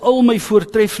 ek sal al my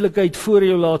voortreffelikheid voor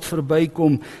jou laat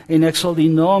verbykom en ek sal die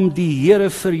naam die Here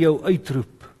vir jou uitroep.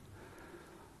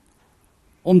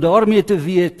 Om daarmee te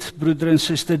weet, broeder en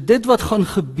suster, dit wat gaan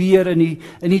gebeur in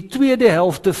die tweede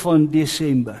helfte van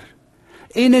Desember,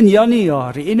 en in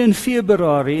Januarie, en in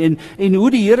Februarie, en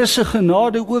hoe die Here se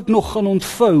genade ook nog gaan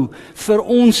ontvou vir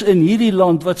ons in hierdie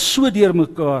land wat so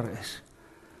deurmekaar is.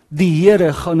 Die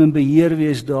Here gaan in beheer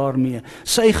wees daarmee.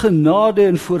 Sy genade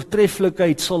en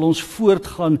voortreffelikheid sal ons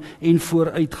voortgaan en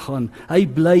vooruitgaan. Hy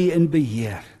bly in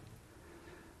beheer.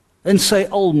 In sy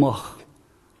almag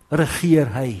regeer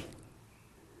hy.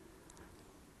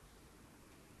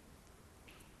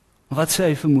 Wat sê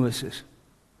hy vir Moses?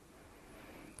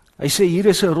 Hy sê hier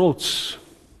is 'n rots.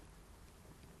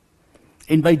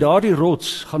 En by daardie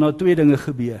rots gaan daar twee dinge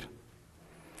gebeur.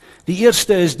 Die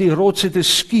eerste is die rots het 'n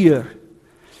skeur.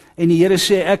 En die Here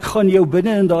sê ek gaan jou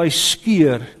binne in daai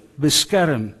skeur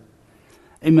beskerm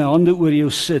en my hande oor jou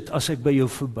sit as ek by jou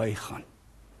verbygaan.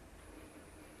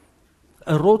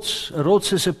 'n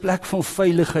rots is 'n plek van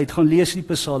veiligheid. Gaan lees die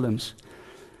psalms.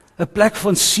 'n plek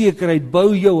van sekerheid,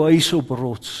 bou jou huis op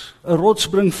rots. 'n rots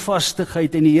bring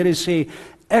vastigheid en die Here sê,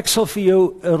 ek sal vir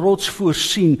jou 'n rots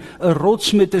voorsien, 'n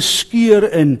rots met 'n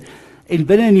skeur in, en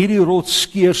binne in hierdie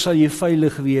rotsskeur sal jy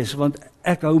veilig wees, want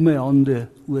ek hou my hande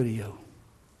oor jou.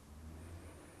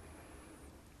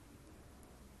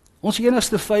 Ons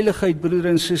enigste veiligheid, broeder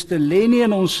en suster, lê nie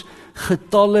in ons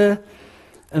getalle,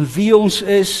 en wie ons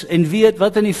is, en weet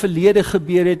wat in die verlede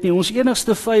gebeur het nie. Ons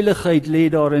enigste veiligheid lê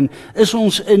daarin, is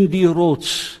ons in die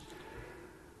rots,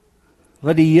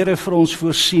 wat die Here vir ons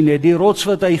voorsien het, die rots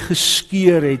wat hy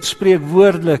geskeur het.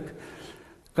 Spreekwoordelik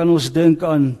kan ons dink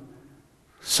aan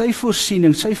sy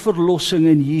voorsiening, sy verlossing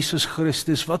in Jesus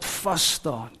Christus, wat vas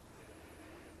staan.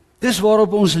 Dis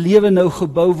waarop ons lewe nou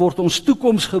gebou word, ons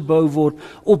toekoms gebou word,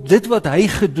 op dit wat hy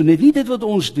gedoen het, nie dit wat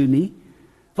ons doen nie.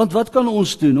 Want wat kan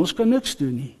ons doen? Ons kan niks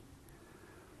doen nie.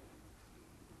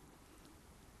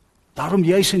 Daarom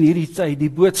juis in hierdie tyd, die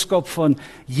boodskap van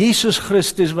Jesus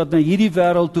Christus wat na hierdie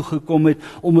wêreld toe gekom het,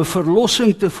 om 'n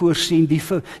verlossing te voorsien,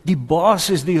 die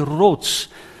basis, die rots,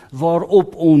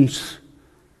 waarop ons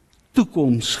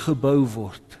toekoms gebou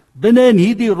word. Binne in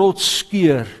hierdie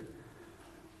rotsskeur,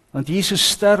 want Jesus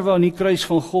sterwe aan die kruis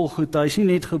van Golgotha, hy is nie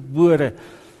net gebore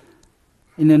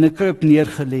en in 'n krib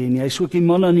neergelê nie, hy is ook die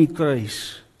man aan die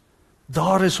kruis.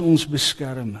 Daar is ons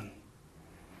beskerming.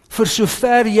 Vir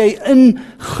sover jy in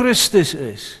Christus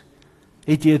is,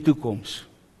 het jy 'n toekoms.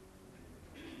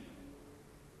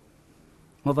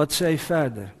 Maar wat sê hy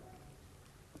verder?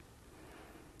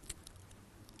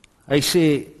 Hy sê,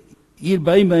 hier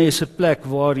by my is 'n plek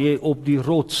waar jy op die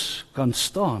rots kan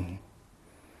staan.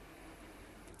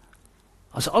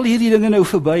 As al hierdie dinge nou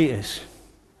verby is,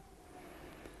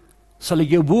 sal ek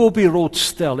jou bo op die rots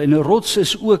stel, en 'n rots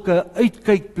is ook 'n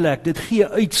uitkykplek, dit gee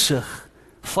uitsig,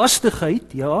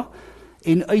 vastigheid, ja,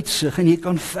 en uitsig, en jy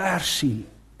kan ver sien.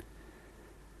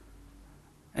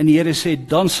 En die Here sê,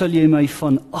 dan sal jy my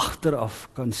van agteraf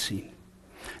kan sien.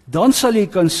 Dan sal jy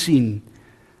kan sien,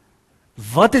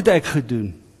 wat het ek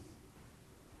gedoen,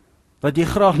 wat jy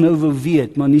graag nou wil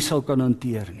weet, maar nie sal kan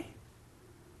hanteer nie.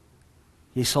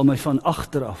 Jy sal my van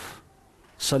agteraf,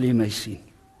 sal jy my sien.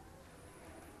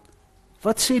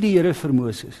 Wat sê die Here vir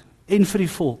Moses en vir die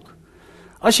volk?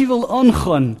 As jy wil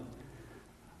aangaan,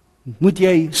 moet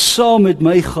jy saam met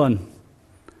my gaan.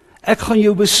 Ek gaan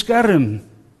jou beskerm.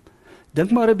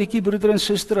 Dink maar 'n bietjie broeder en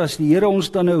suster, as die Here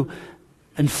ons dan nou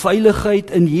in veiligheid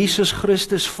in Jesus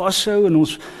Christus vashou en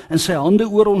ons in sy hande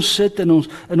oor ons sit en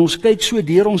ons kyk so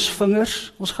deur ons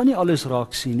vingers, ons gaan nie alles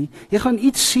raak sien nie. Jy gaan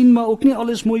iets sien, maar ook nie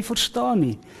alles mooi verstaan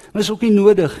nie. Maar is ook nie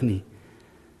nodig nie.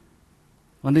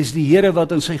 Want dit is die Here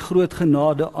wat in sy groot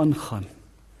genade aangaan.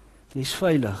 Jy's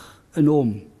veilig in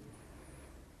hom.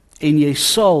 En jy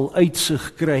sal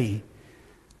uitsig kry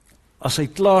as hy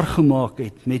klaar gemaak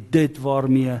het met dit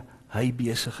waarmee hy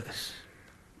besig is.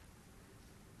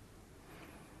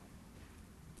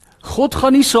 God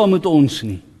gaan nie saam met ons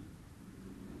nie.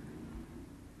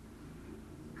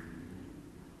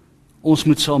 Ons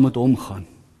moet saam met hom gaan.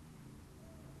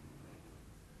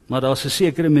 Maar daar's 'n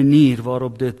sekere manier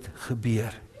waarop dit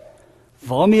gebeur.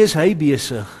 Waarmee is hy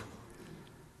besig?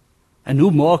 En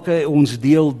hoe maak hy ons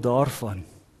deel daarvan?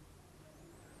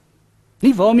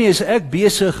 Nie waarmee is ek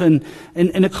besig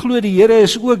en ek glo die Here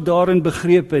is ook daarin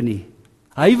begrepe nie.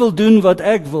 Hy wil doen wat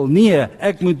ek wil. Nee,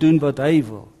 ek moet doen wat hy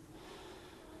wil.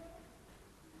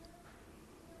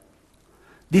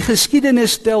 Die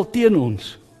geskiedenis tel teen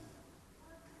ons.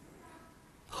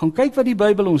 Gaan kyk wat die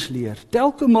Bybel ons leer.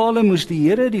 Telke male moes die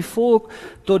Here die volk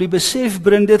tot die besef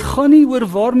bring, dit gaan nie oor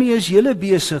waarmee is julle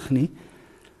besig nie.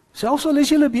 Selfs al is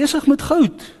julle besig met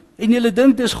goud en julle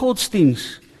dink dis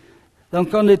godsdiens, dan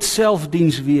kan dit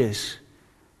selfdiens wees.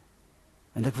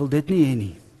 En ek wil dit nie hê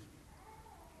nie.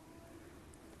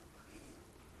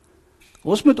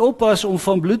 Ons moet oppas om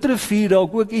van Bloedrivier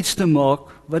dalk ook iets te maak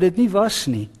wat dit nie was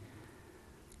nie.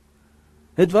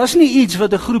 Dit was nie iets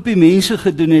wat 'n groepie mense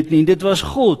gedoen het nie, dit was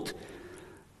God.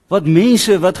 Wat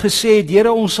mense wat gesê het,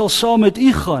 Here, ons sal saam met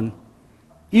u gaan.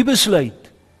 U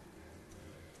besluit.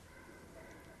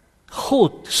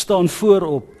 God staan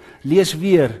voorop. Lees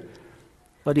weer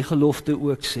wat die gelofte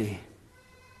ook sê.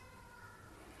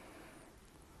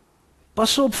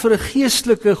 Pas op vir 'n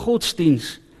geestelike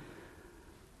godsdiens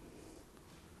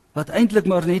wat eintlik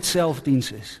maar net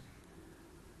selfdiens is.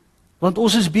 Want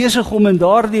ons is besig om in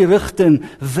daardie rigting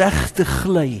weg te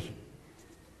gly.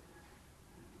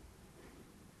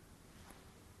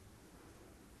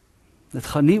 Dit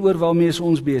gaan nie oor waarmee is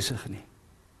ons besig nie.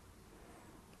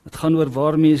 Dit gaan oor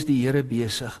waarmee is die Here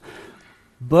besig.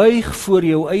 Buig voor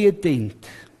jou eie tent.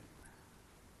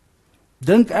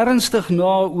 Dink ernstig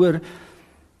na oor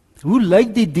hoe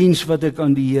lyk die diens wat ek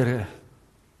aan die Here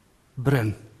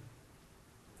bring.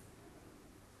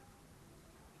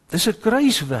 Dis 'n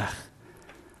kruisweg.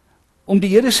 Om die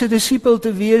Here se disipel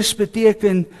te wees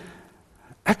beteken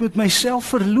ek moet myself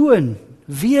verloon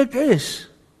wie ek is.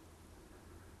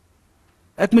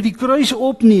 Ek moet die kruis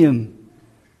opneem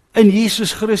in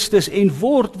Jesus Christus en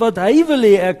word wat hy wil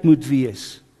hê ek moet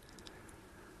wees.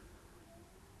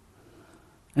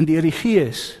 En deur die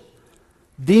Gees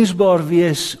diensbaar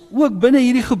wees ook binne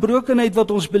hierdie gebrokenheid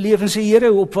wat ons beleef en sê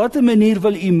Here, op watter manier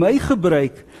wil u my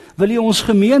gebruik? Wil u ons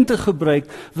gemeente gebruik?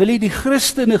 Wil u die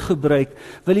Christene gebruik?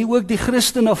 Wil u ook die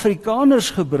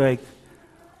Christen-Afrikaners gebruik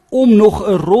om nog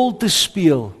 'n rol te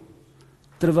speel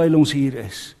terwyl ons hier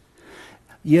is?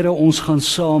 Here, ons gaan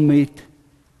saam met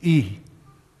u.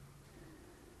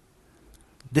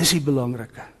 Dis die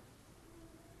belangrike.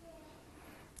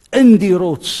 In die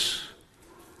rots,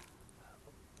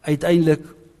 uiteindelik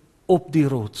op die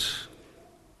rots.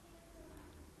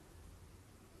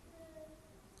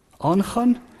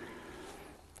 Aangaan?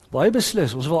 Baie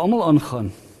beslis, ons wil almal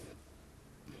aangaan.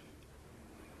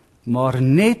 Maar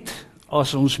net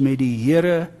as ons met die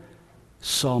Here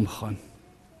saamgaan.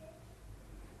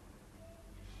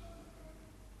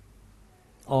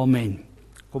 Amen.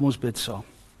 Kom ons bid saam.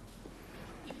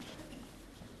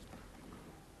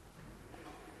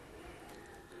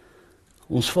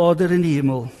 Ons Vader in die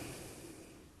hemel,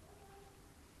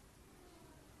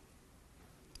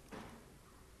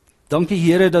 dankie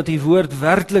Here dat die woord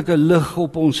werklik 'n lig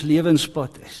op ons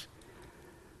lewenspad is.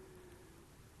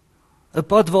 'n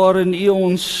pad waarin U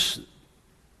ons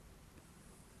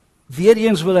weer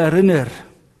eens wil herinner.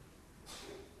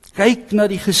 Kyk na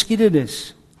die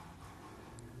geskiedenis.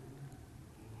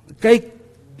 Kyk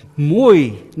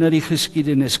mooi na die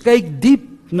geskiedenis. Kyk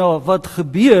diep na wat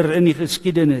gebeur in die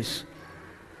geskiedenis.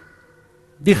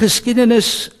 Die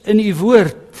geskiedenis in U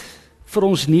woord vir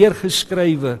ons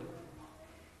neergeskrywe.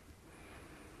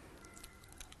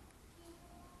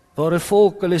 Waar 'n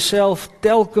volk hulle self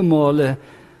telke male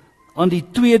aan die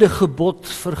tweede gebod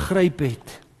vergryp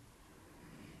het.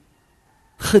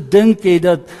 Gedink het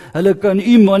dat hulle kan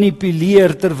U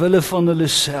manipuleer ter wille van hulle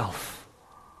self.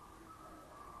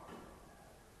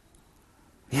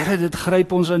 Here, dit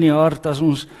gryp ons aan die hart as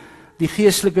ons die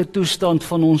geestelike toestand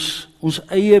van ons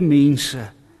eie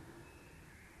mense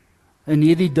in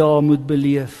hierdie dae moet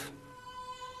beleef.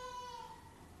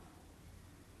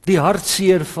 Die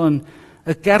hartseer van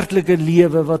 'n kerklike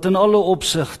lewe wat in alle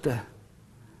opsigte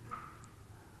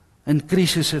in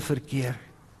krisisse verkeer.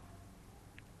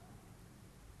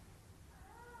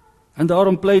 En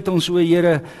daarom pleit ons, o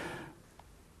Here,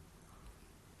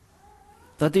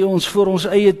 dat U ons voor ons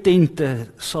eie tente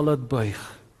sal laat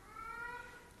buig.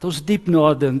 Dat ons diep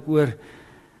nadink oor,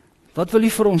 wat wil U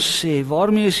vir ons sê?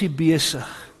 Waarmee is U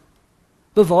besig?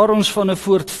 Bewaar ons van 'n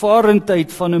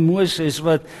voortvarendheid van 'n Moses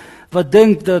wat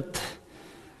dink dat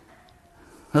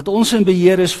ons in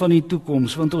beheer is van die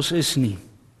toekoms, want ons is nie.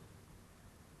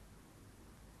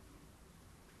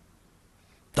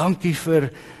 Dankie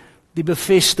vir die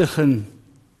bevestiging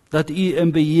dat U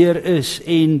in beheer is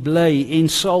en bly en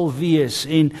sal wees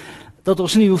en dat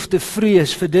ons nie hoef te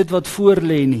vrees vir dit wat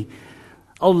voorlê nie.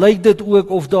 Al lyk dit ook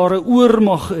of daar 'n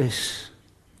oormag is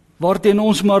waarteen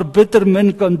ons maar bitter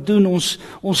min kan doen,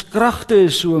 ons kragte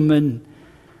is so min.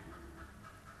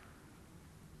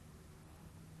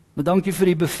 Maar dankie vir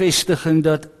die bevestiging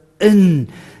dat in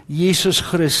Jesus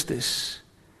Christus,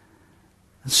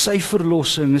 in sy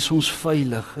verlossing is ons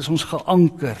veilig, is ons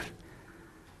geanker.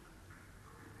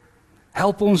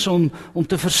 Help ons om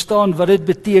te verstaan wat dit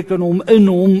beteken om in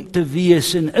Hom te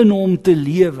wees en in Hom te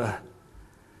lewe.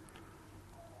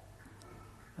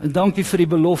 En dankie vir die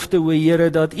belofte, o Here,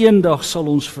 dat eendag sal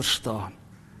ons verstaan.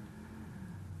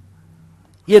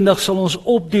 Eendag sal ons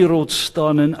op die rots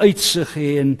staan en uitsig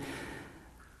hê en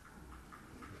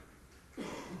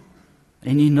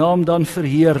U naam dan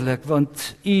verheerlik,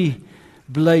 want U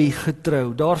bly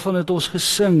getrou. Daarvan het ons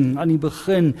gesing aan die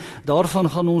begin, daarvan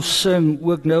gaan ons sing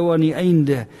ook nou aan die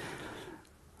einde.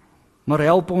 Maar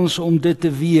help ons om dit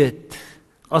te weet,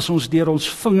 as ons deur ons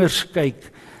vingers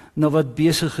kyk na wat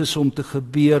besig is om te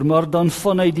gebeur, maar dan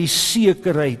vanuit die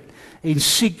sekerheid en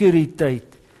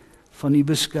sekuriteit van U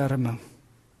beskerming.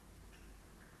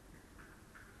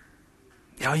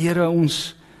 Ja, Here,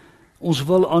 ons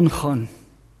wil aangaan.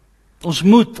 Ons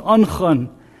moet aangaan.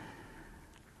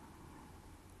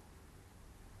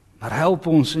 Maar help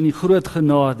ons in die groot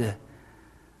genade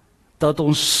dat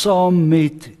ons saam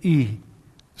met U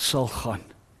sal gaan.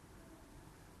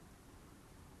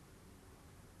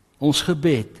 Ons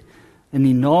gebed in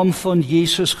die naam van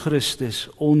Jesus Christus,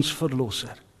 ons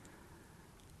Verlosser.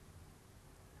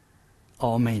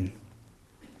 Amen.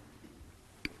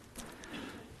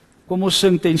 Kom ons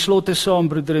sing ten slotte saam,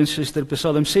 broeder en suster,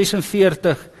 Psalm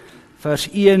 46, vers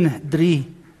 1, 3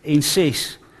 en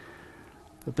 6.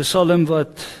 'n Psalm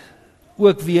wat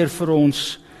ook weer vir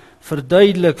ons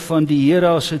verduidelik van die Here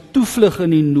as 'n toevlug in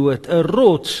die nood, 'n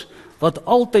rots wat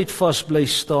altyd vas bly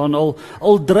staan,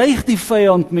 al dreig die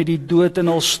vyand met die dood en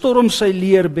al storm sy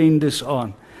leerbendes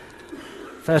aan.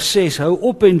 Vers 6, hou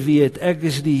op en weet, ek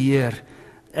is die Heer,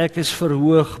 ek is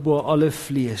verhoog bo alle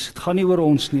vlees. Het gaan nie oor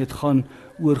ons nie, het gaan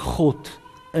oor God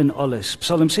in alles.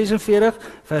 Psalm 46,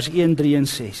 vers 1, 3 en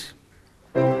 6.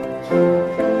 Amen.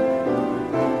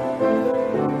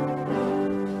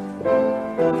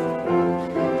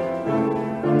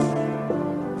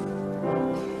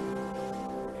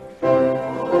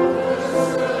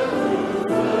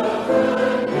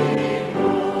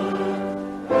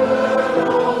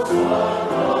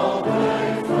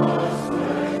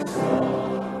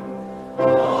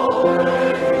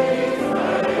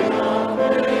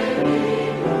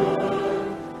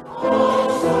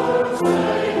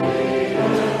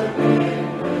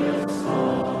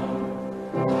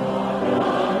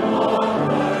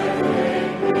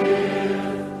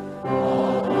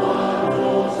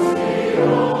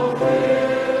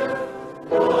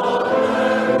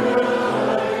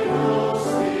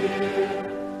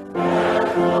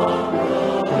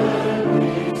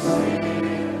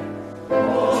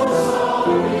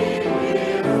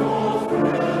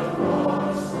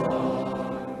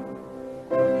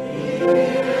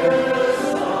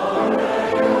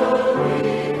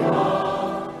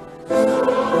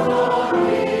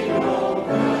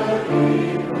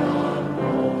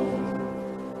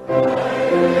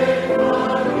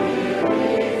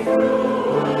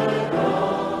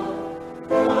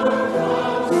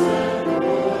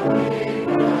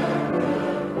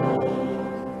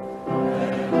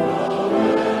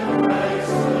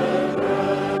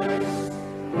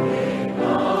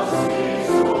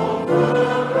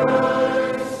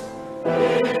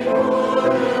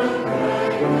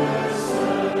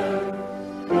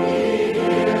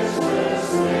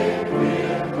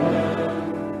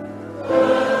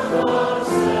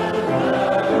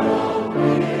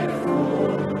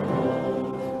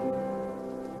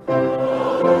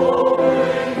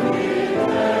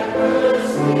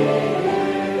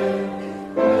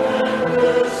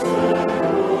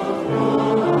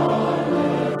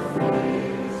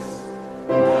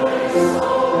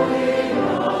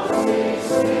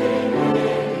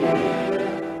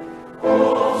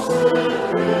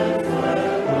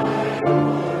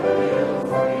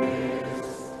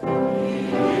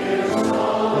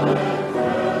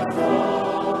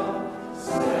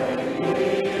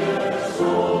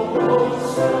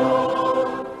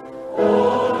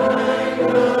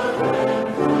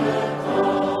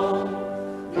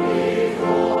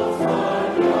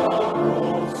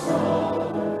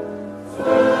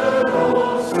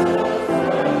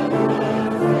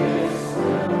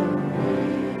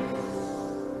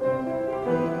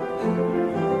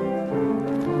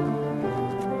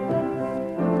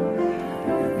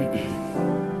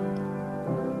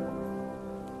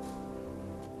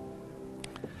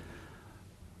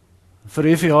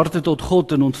 Verhef u harte tot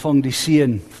God en ontvang die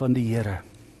seën van die Here.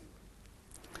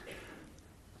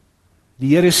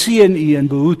 Die Here seën u en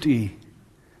behoed u.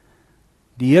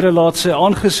 Die Here laat sy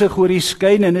aangesig oor u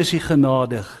skyn en is u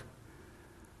genadig.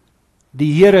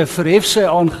 Die Here verhef sy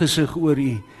aangesig oor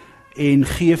u en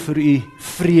gee vir u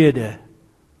vrede.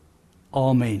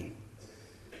 Amen.